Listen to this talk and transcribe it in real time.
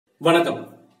வணக்கம்.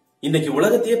 இன்னைக்கு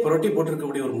உலகத்தையே புரட்டி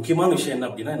போட்டிருக்கக்கூடிய ஒரு முக்கியமான விஷயம் என்ன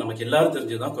அப்படின்னா, நமக்கு எல்லாரும்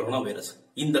தெரிஞ்சதுதான் கொரோனா வைரஸ்.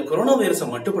 இந்த கொரோனா வைரஸை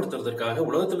மட்டுப்படுத்துறதுக்காக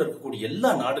உலகத்தில் இருக்கக்கூடிய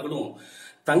எல்லா நாடுகளும்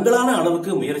தங்களான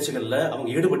அளவுக்கு முயற்சிகள்ல அவங்க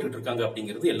ஈடுபட்டு இருக்காங்க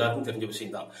அப்படிங்கிறது எல்லாருக்கும் தெரிஞ்ச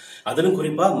விஷயம் தான். அதிலும்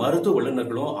குறிப்பா மருத்துவ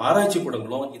வல்லுநர்களும் ஆராய்ச்சி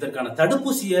கூடங்களும் இதற்கான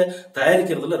தடுப்பூசியை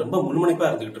தயாரிக்கிறதுல ரொம்ப முன்முனைப்பா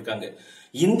இருந்துகிட்டு இருக்காங்க.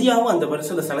 இந்தியாவும் அந்த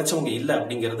வரிசையில சளைச்சவங்க இல்ல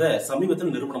அப்படிங்கறத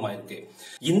சமீபத்தில் நிரூபணமாயிருக்கு.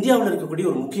 இந்தியாவில் இருக்கக்கூடிய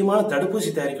ஒரு முக்கியமான தடுப்பூசி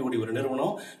தயாரிக்கக்கூடிய ஒரு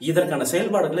நிறுவனம் இதற்கான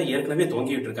செயல்பாடுகளை ஏற்கனவே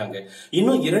துவங்கிட்டு இருக்காங்க.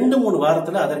 இன்னும் 2-3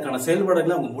 வாரத்துல அதற்கான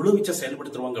செயல்பாடுகளை அவங்க முழுவீச்சா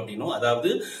செயல்படுத்துவாங்க அப்படின்னும், அதாவது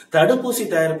தடுப்பூசி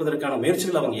தயாரிப்பதற்கான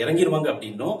முயற்சிகள் அவங்க இறங்கிடுவாங்க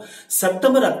அப்படின்னும்,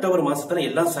 செப்டம்பர் அக்டோபர் மாசத்துல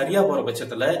எல்லாம் சரியா போற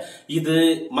பட்சத்துல இது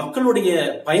மக்களுடைய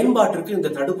பயன்பாட்டிற்கு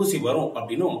இந்த தடுப்பூசி வரும்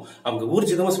அப்படின்னும் அவங்க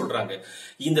ஊர்ஜிதமா சொல்றாங்க.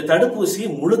 இந்த தடுப்பூசி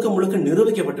முழுக்க முழுக்க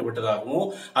நிரூபிக்கப்பட்டு விட்டதாகவும்,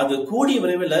 அது கூடிய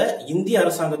விரைவில் இந்திய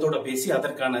அரசாங்கத்தோட பேசி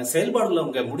அதற்கான செயல்பாடுகளை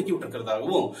அவங்க முடுக்கி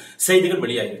விட்டிருக்கிறதாகவும் செய்திகள்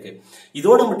வெளியாயிருக்கு.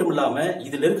 இதோட மட்டும் இல்லாம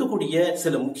இதுல இருக்கக்கூடிய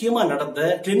சில முக்கியமா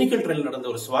நடந்த கிளினிக்கல் ட்ரையல் நடந்த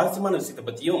ஒரு சுவாரஸ்யமான விஷயத்தை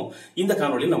பத்தியும் இந்த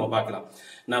காணொலியில் நம்ம பார்க்கலாம்.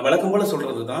 நான் வழக்கம் போல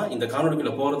சொல்றதுதான், இந்த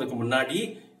காணொலிக்குள்ள போறதுக்கு முன்னாடி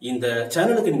இந்த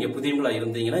சேனலுக்கு நீங்க புதியவங்களா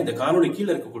இருந்தீங்கன்னா இந்த காணொலி கீழே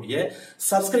இருக்கக்கூடிய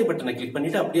சப்ஸ்கிரைப் பட்டனை கிளிக்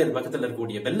பண்ணிட்டு அப்படியே அது பக்கத்துல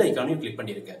இருக்கக்கூடிய பெல் ஐக்கானையும் கிளிக்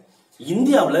பண்ணிருங்க.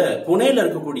 இந்தியாவில புனேல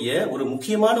இருக்கக்கூடிய ஒரு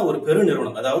முக்கியமான ஒரு பெரு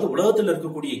நிறுவனம், அதாவது உலகத்தில்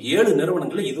இருக்கக்கூடிய 7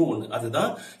 நிறுவனங்கள் இதுவும் ஒண்ணு.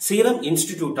 அதுதான் சீரம்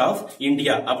இன்ஸ்டிடியூட் ஆஃப்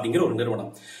இந்தியா அப்படிங்கிற ஒரு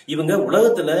நிறுவனம். இவங்க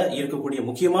உலகத்துல இருக்கக்கூடிய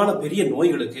முக்கியமான பெரிய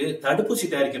நோய்களுக்கு தடுப்பூசி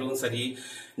தயாரிக்கிறதும் சரி,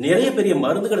 நிறைய பெரிய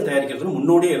மருந்துகளை தயாரிக்கிறதும்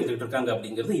முன்னோடியே இருந்துகிட்டு இருக்காங்க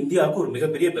அப்படிங்கிறது இந்தியாவுக்கு ஒரு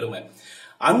மிகப்பெரிய பெருமை.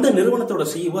 அந்த நிறுவனத்தோட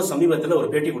CEO சமீபத்தில் ஒரு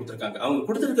பேட்டி கொடுத்திருக்காங்க. அவங்க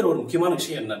கொடுத்திருக்கிற ஒரு முக்கியமான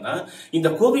விஷயம் என்னன்னா, இந்த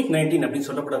COVID-19 அப்படின்னு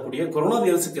சொல்லப்படக்கூடிய கொரோனா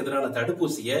வைரஸுக்கு எதிரான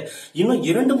தடுப்பூசியை இன்னும்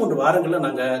 2-3 வாரங்கள்ல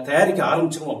நாங்க தயாரிக்க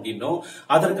ஆரம்பிச்சிருவோம் அப்படின்னும்,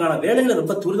 அதற்கான வேலைகளை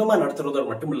ரொம்ப துரிதமா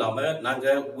நடத்துறதோடு மட்டும் இல்லாம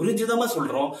நாங்க உறுதிதமா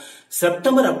சொல்றோம்,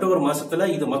 செப்டம்பர் அக்டோபர்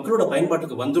மாசத்துல இது மக்களோட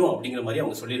பயன்பாட்டுக்கு வந்துரும் அப்படிங்கிற மாதிரி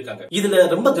அவங்க சொல்லியிருக்காங்க. இதுல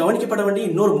ரொம்ப கவனிக்கப்பட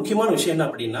வேண்டிய இன்னொரு முக்கியமான விஷயம்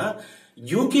என்ன அப்படின்னா,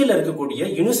 யூகேல இருக்கக்கூடிய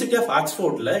யூனிவர்சிட்டி ஆஃப்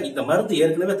ஆக்ஸ்போர்ட்ல இந்த மருந்து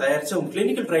ஏற்கனவே தயாரிச்சு அவங்க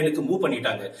கிளினிக்கல் ட்ரையலுக்கு மூவ்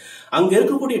பண்ணிட்டாங்க. அங்க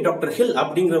இருக்கக்கூடிய டாக்டர் ஹில்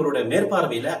அப்படிங்கிறவரோட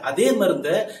மேற்பார்வையில அதே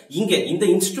மருந்தை இங்க இந்த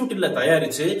இன்ஸ்டிடியூட்ல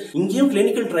தயாரிச்சு இங்கேயும்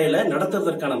கிளினிக்கல் ட்ரையலை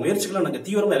நடத்துறதற்கான முயற்சிகளை நாங்க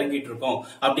தீவிரமா இறங்கிட்டு இருக்கோம்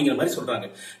அப்படிங்கிற மாதிரி சொல்றாங்க.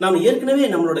 நாம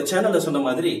ஏற்கனவே நம்மளோட சேனல்ல சொன்ன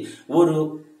மாதிரி ஒரு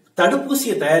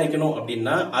தடுப்பூசியை தயாரிக்கணும்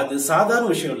அப்படின்னா அது சாதாரண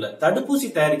விஷயம் இல்ல. தடுப்பூசி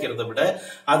தயாரிக்கிறத விட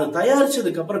அது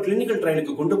தயாரிச்சதுக்கு அப்புறம் கிளினிக்கல்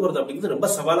ட்ரையலுக்கு கொண்டு போறது அப்படிங்கிறது ரொம்ப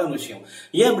சவாலான விஷயம்.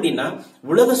 ஏன் அப்படின்னா,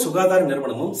 உலக சுகாதார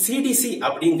நிறுவனமும் CDC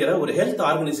அப்படிங்கிற ஒரு ஹெல்த்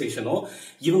ஆர்கனைசேஷனும்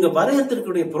இவங்க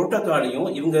வரையறுத்திருக்கக்கூடிய புரோட்டோகாலையும்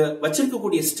இவங்க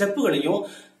வச்சிருக்கக்கூடிய ஸ்டெப்புகளையும்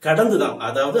கடந்துதான்,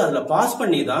 அதாவது அதுல பாஸ்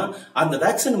பண்ணி தான் அந்த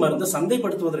வேக்சின் மருந்து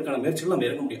சந்தைப்படுத்துவதற்கான முயற்சிகள் நம்ம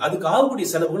இறங்க முடியும். அதுக்கு ஆகக்கூடிய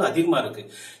செலவுகள் அதிகமா இருக்கு.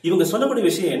 இவங்க சொல்லக்கூடிய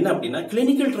விஷயம் என்ன அப்படின்னா,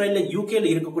 கிளினிக்கல் ட்ரையல்ல யூகேல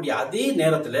இருக்கக்கூடிய அதே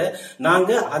நேரத்துல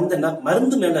நாங்க அந்த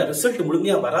மருந்து மேல ரிசல்ட்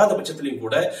முழுமையா வராத பட்சத்திலையும்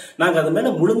கூட நாங்க அது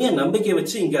மேல முழுமையா நம்பிக்கை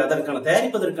வச்சு இங்க அதற்கான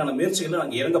தயாரிப்பதற்கான முயற்சிகளை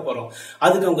நாங்க இறங்க போறோம்.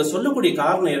 அதுக்கு அவங்க சொல்லக்கூடிய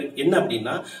காரணம் என்ன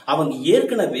அப்படின்னா, அவங்க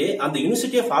ஏற்கனவே அந்த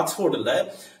யூனிவர்சிட்டி ஆஃப் ஆக்ஸ்போர்ட்ல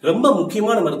ரொம்ப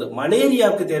முக்கியமான மருந்து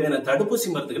மலேரியாவுக்கு தேவையான தடுப்பூசி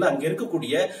மருந்துகளை அங்க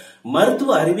இருக்கக்கூடிய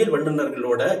மருத்துவ அறிவியல்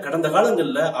வல்லுநர்களோட கடந்த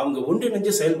காலங்கள்ல அவங்க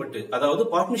ஒன்றிணைஞ்சு செயல்பட்டு, அதாவது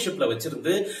பார்ட்னர்ஷிப்ல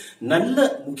வச்சிருந்து நல்ல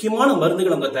முக்கியமான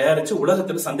மருந்துகள் அவங்க தயாரிச்சு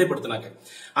உலகத்துல சந்தைப்படுத்தினாங்க.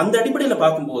 அந்த அடிப்படையில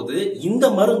பார்க்கும்போது இந்த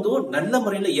மருந்தும் நல்ல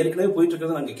முறையில ஏற்கனவே போயிட்டு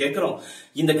இருக்கிறது நாங்க கேட்கிறோம்.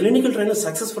 இந்த கிளினிக்கல் ட்ரையல்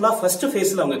சக்சஸ்ஃபுல்லா ஃபர்ஸ்ட்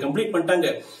ஃபேஸ்ல அவங்க கம்ப்ளீட் பண்ணிட்டாங்க.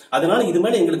 அதனால இது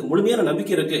மேல எங்களுக்கு முழுமையான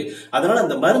நம்பிக்கை இருக்கு. அதனால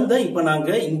அந்த மருந்தை இப்ப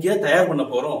நாங்க இங்க தயார் பண்ண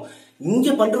போறோம். இங்க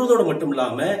பண்றதோட மட்டும்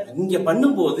இல்லாம இங்க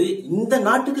பண்ணும்போது இந்த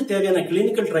நாட்டுக்கு தேவையான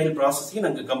கிளினிக்கல் ட்ரையல் ப்ராசஸையும்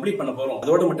நாங்க கம்ப்ளீட் பண்ண போறோம்.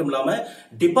 அதோட மட்டும் இல்லாம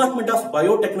டிபார்ட்மெண்ட் ஆஃப்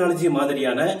பயோடெக்னாலஜி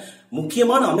மாதிரியான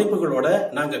முக்கியமான அமைப்புகளோட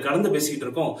நாங்க கலந்து பேசிட்டு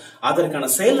இருக்கோம். அதற்கான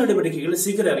செயல் நடவடிக்கைகள்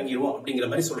சீக்கிரம் இறங்கிடுவோம் அப்படிங்கிற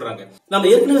மாதிரி சொல்றாங்க. நம்ம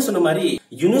ஏற்கனவே சொன்ன மாதிரி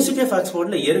யூனிவர்சிட்டி ஆஃப்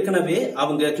ஆக்ஸ்போர்ட்ல ஏற்கனவே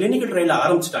அவங்க கிளினிக்கல் ட்ரையல்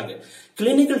ஆரம்பிச்சிட்டாங்க.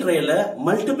 கிளினிக்கல் ட்ரையல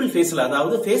மல்டிபிள் ஃபேஸ்ல,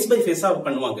 அதாவது ஃபேஸ் பை ஃபேஸா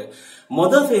பண்ணுவாங்க.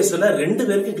 முதல் ஃபேஸ்ல 2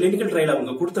 பேருக்கு கிளினிக்கல் ட்ரையல்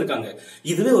அவங்க கொடுத்திருக்காங்க.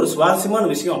 இதுவே ஒரு சுவாரஸ்யமான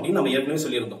விஷயம் அப்படின்னு நம்ம ஏற்கனவே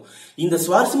சொல்லியிருந்தோம். இந்த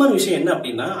சுவாரஸ்யமான விஷயம் என்ன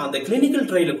அப்படின்னா, அந்த கிளினிக்கல்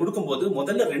ட்ரையல் கொடுக்கும்போது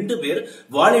முதல்ல 2 பேர்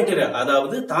வாலண்டியர்,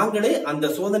 அதாவது தாங்களே அந்த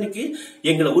சோதனைக்கு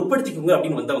எங்களை உட்படுத்திக்குங்க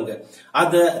அப்படின்னு வந்தவங்க.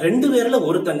 அத 2 பேர்ல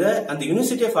ஒருத்தங்க அந்த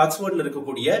யூனிவர்சிட்டி ஆஃப் ஆக்ஸ்போர்ட்ல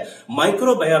இருக்கக்கூடிய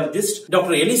மைக்ரோபயாலஜிஸ்ட்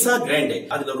டாக்டர் எலிசா கிராண்டே.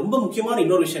 அதுல ரொம்ப முக்கியமான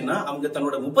இன்னொரு விஷயம்னா, அவங்க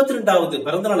தன்னோட 32வது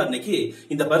பிறந்த நாள் அன்னைக்கு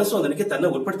இந்த பரிசோதனைக்கு தன்னை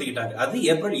உட்படுத்திக்கிட்டாங்க. அது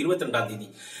ஏப்ரல் 22ஆம் தேதி.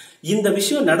 இந்த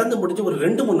விஷயம் நடந்து முடிஞ்சு ஒரு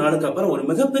 2-3 நாளுக்கு அப்புறம் ஒரு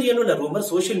மிகப்பெரிய அளவுல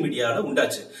ரூமர் சோசியல் மீடியால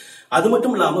உண்டாச்சு. அது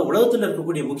மட்டும் இல்லாம உலகத்தில்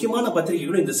இருக்கக்கூடிய முக்கியமான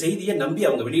பத்திரிகைகளும் இந்த செய்தியை நம்பி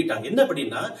அவங்க வெளியிட்டாங்க. என்ன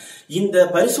அப்படின்னா, இந்த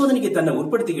பரிசோதனைக்கு தன்னை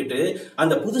உட்படுத்திக்கிட்டு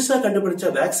அந்த புதுசா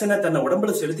கண்டுபிடிச்ச வேக்சினை தன்னை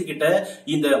உடம்புல செலுத்திக்கிட்ட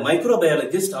இந்த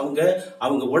மைக்ரோபயாலஜிஸ்ட்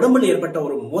அவங்க உடம்புல ஏற்பட்ட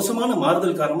ஒரு மோசமான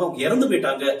மாறுதல் காரணமா அவங்க இறந்து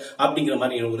போயிட்டாங்க அப்படிங்கிற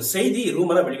மாதிரி ஒரு செய்தி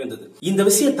ரூமரா வெளிவந்தது. இந்த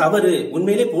விஷயம் தவறு,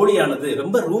 உண்மையிலே போலியானது,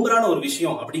 ரொம்ப ரூமரான ஒரு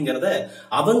விஷயம் அப்படிங்கறத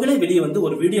அவங்களே வெளியே வந்து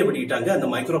ஒரு வீடியோ வெளியிட்டாங்க அந்த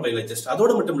மைக்ரோபயாலஜிஸ்ட்.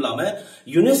 அதோட மட்டும் இல்லாம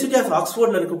யூனிவர்சிட்டி ஆஃப்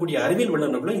ஆக்ஸ்போர்ட்ல இருக்கக்கூடிய அறிவியல்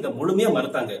வல்லுநர்களும் இதை முழுமையா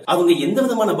மறுத்தாங்க. அவங்க எந்த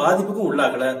விதமான பாதிப்புக்கும்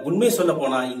உள்ளாகல. உண்மை சொல்ல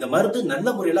போனா இந்த மருந்து நல்ல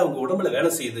முறையில அவங்க உடம்புல வேலை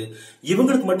செய்யுது.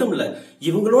 இவங்களுக்கு மட்டும் இல்ல,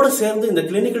 இவங்களோட சேர்ந்து இந்த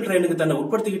கிளினிக்கல் ட்ரையலுக்கு தன்னை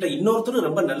உட்படுத்திக்கிட்ட இன்னொருத்தரும்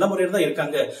ரொம்ப நல்ல முறையில தான்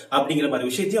இருக்காங்க அப்படிங்கிற மாதிரி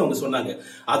விஷயத்தையும் அவங்க சொன்னாங்க.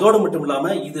 அதோட மட்டும்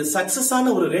இல்லாம இது சக்சஸ்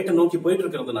ஆன ஒரு ரேட்டை நோக்கி போயிட்டு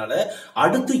இருக்கிறதுனால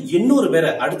அடுத்து இன்னொரு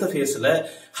பேரை அடுத்த ஃபேஸ்ல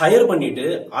ஹையர் பண்ணிட்டு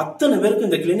அத்தனை பேருக்கு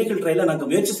இந்த கிளினிக்கல் ட்ரையலை நாங்க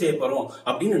முயற்சி செய்ய போறோம்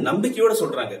அப்படின்னு நம்பிக்கையோட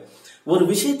சொல்றாங்க. ஒரு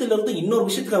விஷயத்துல இருந்து இன்னொரு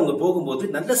விஷயத்துக்கு அவங்க போகும்போது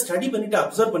நல்ல ஸ்டடி பண்ணிட்டு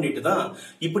அப்சர்வ் பண்ணிட்டு தான்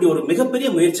இப்படி ஒரு மிகப்பெரிய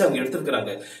முயற்சி அவங்க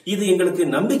எடுத்திருக்கிறாங்க. இது எங்களுக்கு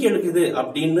நம்பிக்கை அளிக்குது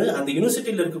அப்படின்னு அந்த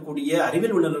யூனிவர்சிட்டியில இருக்கக்கூடிய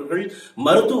அறிவியல் வல்லுநர்கள்,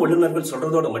 மருத்துவ வல்லுநர்கள்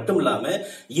சொல்றதோட மட்டும் இல்லாம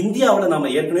இந்தியாவில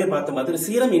நாம ஏற்கனவே பார்த்த மாதிரி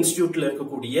சீரம் இன்ஸ்டிடியூட்ல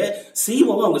இருக்கக்கூடிய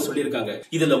சிஓவும் அவங்க சொல்லியிருக்காங்க.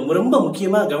 இதுல ரொம்ப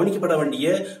முக்கியமா கவனிக்கப்பட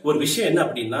வேண்டிய ஒரு விஷயம் என்ன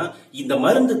அப்படின்னா, இந்த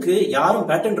மருந்துக்கு யாரும்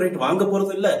பேட்டன்ட் ரைட் வாங்க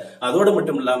போறது இல்ல. அதோட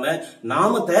மட்டும் இல்லாம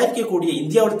நாம தயாரிக்கக்கூடிய,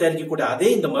 இந்தியாவில் தயாரிக்கக்கூடிய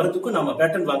அதே இந்த மருந்துக்கும் நாம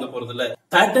பேட்டன்ட் வாங்க போறது.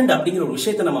 பேட்டன்ட் அப்படிங்கிற ஒரு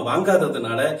விஷயத்தை நம்ம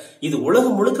வாங்காததுனால இது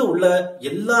உலகம் முழுக்க உள்ள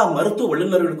எல்லா மருத்துவ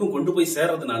வல்லுநர்களுக்கும் கொண்டு போய்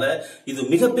சேர்றதுனால இது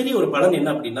மிகப்பெரிய ஒரு பலன் என்ன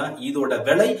அப்படின்னா, இதோட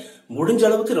விலை முடிஞ்ச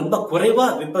அளவுக்கு ரொம்ப குறைவா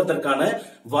விற்பதற்கான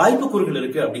வாய்ப்பு கூறுகள்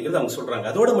இருக்கு அப்படிங்கறது அவங்க சொல்றாங்க.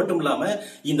 அதோட மட்டும் இல்லாம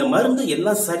இந்த மருந்து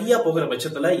எல்லாம் சரியா போகிற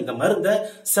பட்சத்துல இந்த மருந்தை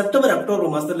செப்டம்பர்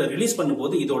அக்டோபர் மாசத்துல ரிலீஸ்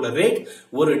பண்ணும்போது இதோட ரேட்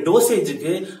ஒரு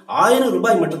டோசேஜுக்கு 1000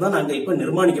 ரூபாய் மட்டும் தான் நாங்க இப்ப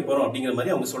நிர்மாணிக்க போறோம் அப்படிங்கிற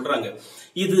மாதிரி அவங்க சொல்றாங்க.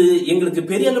 இது எங்களுக்கு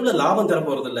பெரிய அளவுல லாபம் தர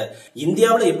போறது இல்ல.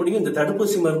 இந்தியாவில எப்படியும் இந்த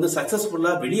தடுப்பூசி மருந்து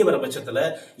சக்சஸ்ஃபுல்லா வெளியே வர பட்சத்துல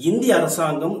இந்திய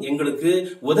அரசாங்கம் எங்களுக்கு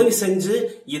உதவி செஞ்சு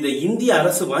இதை இந்திய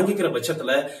அரசு வாங்கிக்கிற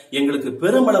பட்சத்துல எங்களுக்கு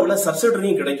பெருமளவுல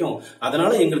சப்சிடரியும் கிடைக்கும்.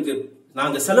 அதனால எங்களுக்கு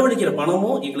நாங்க செலவழிக்கிற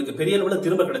பணமும் எங்களுக்கு பெரிய அளவுல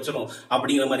திரும்ப கிடைச்சிடும்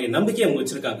அப்படிங்கிற மாதிரி நம்பிக்கை அவங்க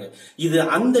வச்சிருக்காங்க. இது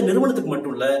அந்த நிறுவனத்துக்கு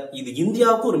மட்டும் இல்ல, இது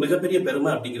இந்தியாவுக்கு ஒரு மிகப்பெரிய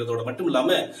பெருமை அப்படிங்கறதோட மட்டும்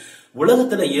இல்லாம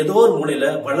உலகத்துல ஏதோ ஒரு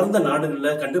மூலையில வளர்ந்த நாடுகள்ல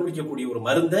கண்டுபிடிக்கக்கூடிய ஒரு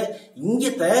மருந்தை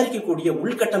இங்க தயாரிக்கக்கூடிய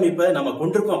உள்கட்டமைப்பை நம்ம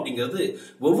கொண்டிருக்கோம் அப்படிங்கிறது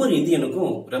ஒவ்வொரு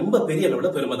இந்தியனுக்கும் ரொம்ப பெரிய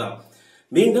அளவுல பெருமைதான்.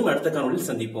 மீண்டும் அடுத்த காணொலியில்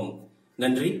சந்திப்போம்.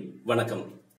 நன்றி, வணக்கம்.